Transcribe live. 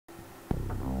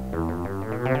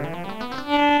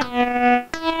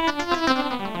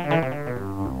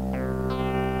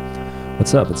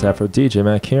What's up? It's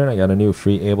AfroDJMac here, and I got a new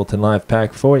free Ableton Live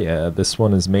pack for you. This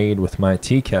one is made with my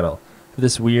tea kettle.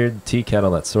 This weird tea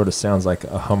kettle that sort of sounds like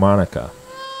a harmonica.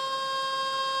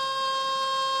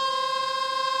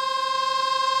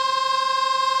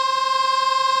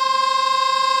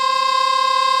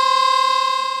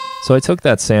 So I took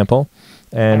that sample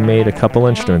and made a couple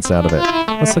instruments out of it.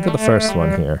 Let's look at the first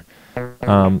one here.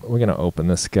 We're going to open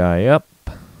this guy up,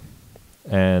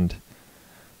 and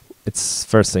it's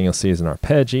first thing you'll see is an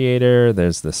arpeggiator.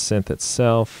 There's the synth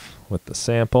itself with the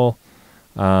sample,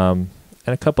 and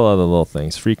a couple other little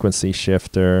things. Frequency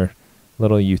shifter,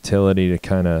 little utility to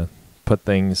kind of put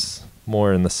things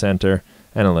more in the center,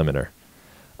 and a limiter.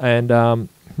 And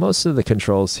most of the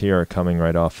controls here are coming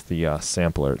right off the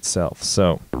sampler itself.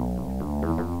 So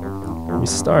we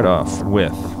start off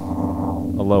with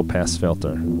a low-pass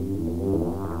filter.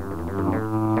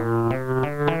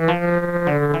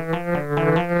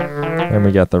 And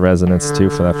we got the resonance too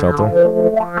for that filter.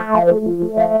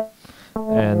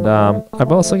 And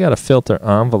I've also got a filter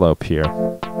envelope here,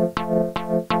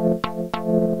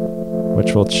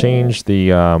 which will change the,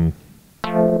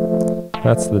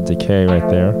 that's the decay right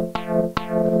there.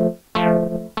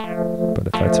 But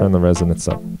if I turn the resonance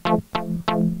up,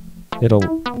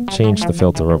 it'll change the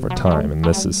filter over time, and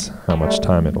this is how much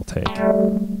time it'll take.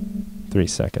 3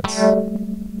 seconds.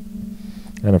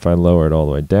 And if I lower it all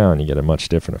the way down, you get a much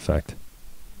different effect.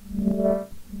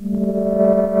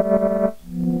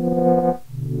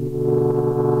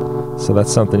 So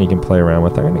that's something you can play around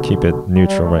with. I'm going to keep it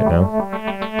neutral right now.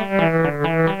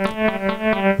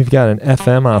 We've got an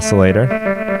FM oscillator.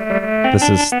 This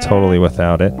is totally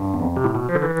without it.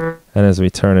 And as we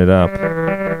turn it up,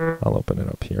 I'll open it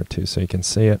up here too so you can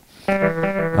see it.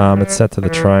 It's set to the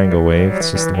triangle wave.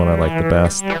 It's just the one I like the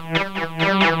best.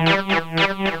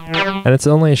 And it's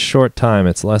only a short time.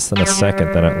 It's less than a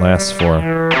second that it lasts for.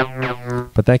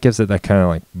 But that gives it that kind of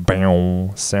like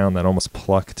bang sound, that almost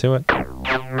pluck to it.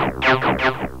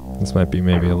 This might be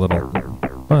maybe a little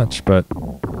much, but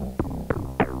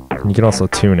you can also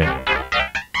tune it.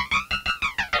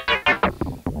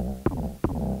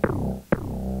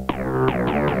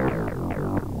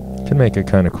 Can make a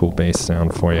kind of cool bass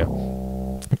sound for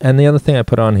you. And the other thing I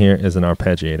put on here is an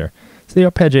arpeggiator. So the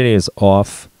arpeggiator is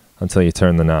off until you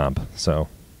turn the knob. So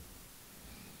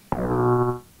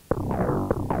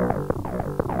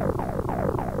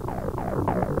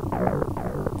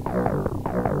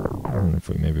and if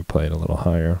we maybe play it a little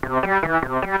higher.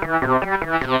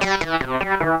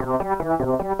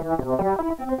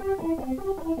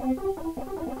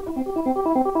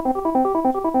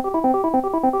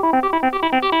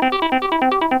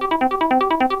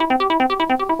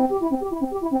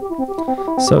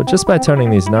 So just by turning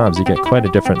these knobs, you get quite a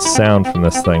different sound from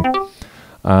this thing.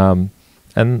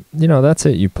 And, you know, that's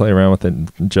it. You play around with it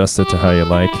and adjust it to how you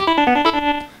like.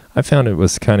 I found it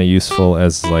was kind of useful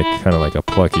as like kind of like a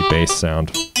plucky bass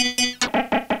sound.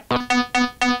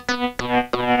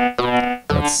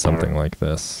 That's something like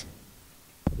this.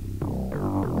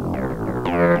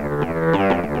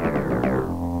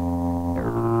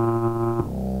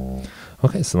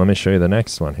 Okay, so let me show you the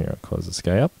next one here. I'll close this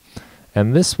guy up.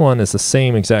 And this one is the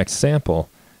same exact sample,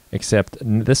 except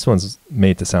this one's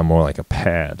made to sound more like a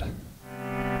pad.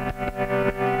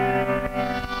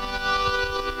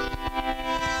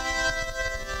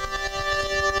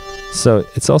 So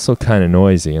it's also kind of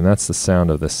noisy, and that's the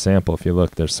sound of this sample. If you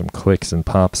look, there's some clicks and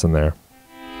pops in there.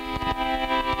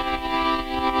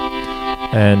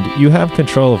 And you have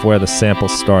control of where the sample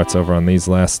starts over on these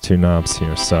last two knobs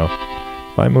here. So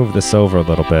if I move this over a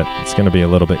little bit, it's going to be a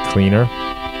little bit cleaner.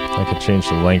 I can change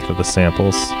the length of the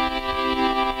samples.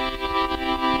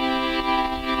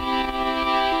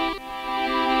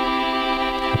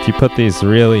 If you put these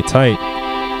really tight,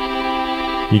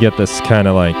 you get this kind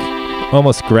of like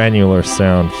almost granular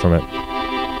sound from it.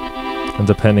 And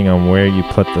depending on where you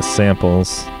put the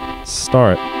samples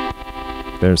start,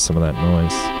 there's some of that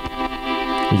noise.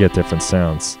 You get different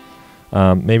sounds.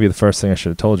 Maybe the first thing I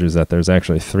should have told you is that there's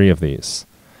actually 3 of these.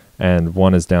 And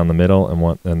one is down the middle,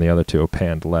 and the other 2 are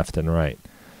panned left and right.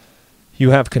 You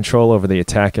have control over the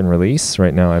attack and release.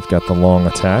 Right now I've got the long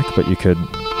attack, but you could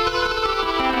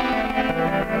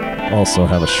also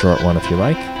have a short one if you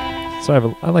like.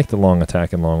 So I like the long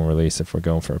attack and long release if we're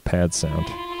going for a pad sound.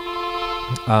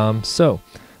 So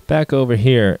back over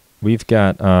here, we've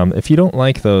got, if you don't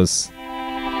like those, you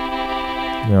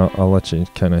know, I'll let you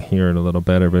kind of hear it a little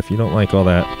better, but if you don't like all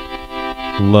that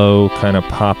low kind of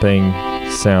popping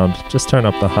sound, just turn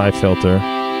up the high filter,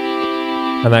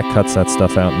 and that cuts that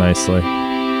stuff out nicely.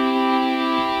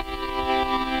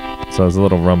 So there's a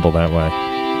little rumble that way,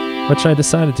 which I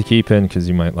decided to keep in because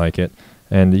you might like it.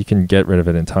 And you can get rid of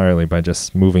it entirely by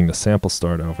just moving the sample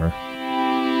start over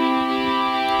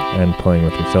and playing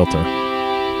with your filter.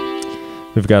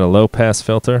 We've got a low pass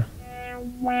filter.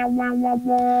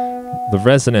 The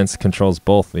resonance controls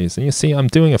both these. And you see I'm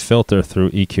doing a filter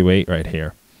through EQ8 right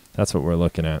here. That's what we're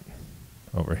looking at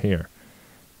over here.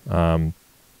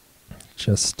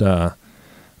 Just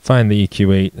find the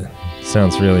EQ8.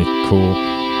 Sounds really cool.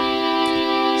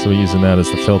 So we're using that as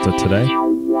the filter today.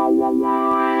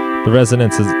 The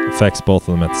resonance affects both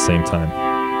of them at the same time.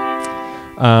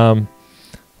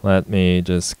 Let me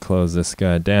just close this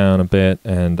guy down a bit,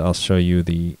 and I'll show you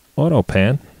the auto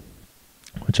pan,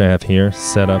 which I have here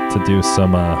set up to do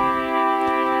some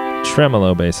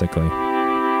tremolo, basically.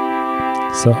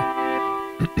 So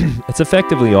it's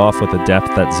effectively off with the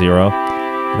depth at 0,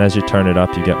 and as you turn it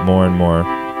up, you get more and more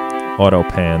auto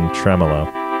pan tremolo.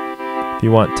 If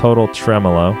you want total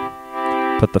tremolo,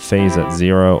 put the phase at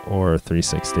 0 or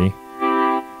 360,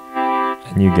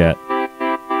 and you get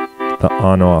the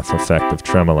on-off effect of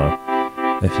tremolo.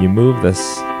 If you move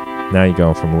this, now you're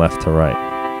going from left to right.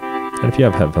 And if you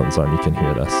have headphones on, you can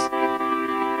hear this.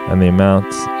 And the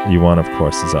amount you want, of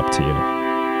course, is up to you.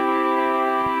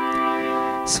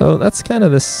 So that's kind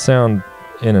of this sound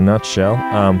in a nutshell.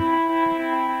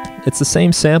 It's the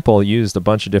same sample used a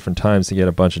bunch of different times to get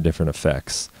a bunch of different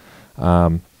effects.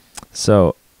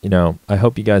 So, you know, I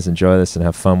hope you guys enjoy this and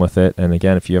have fun with it. And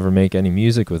again, if you ever make any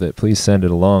music with it, please send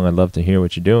it along. I'd love to hear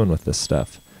what you're doing with this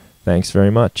stuff. Thanks very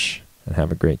much, and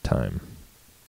have a great time.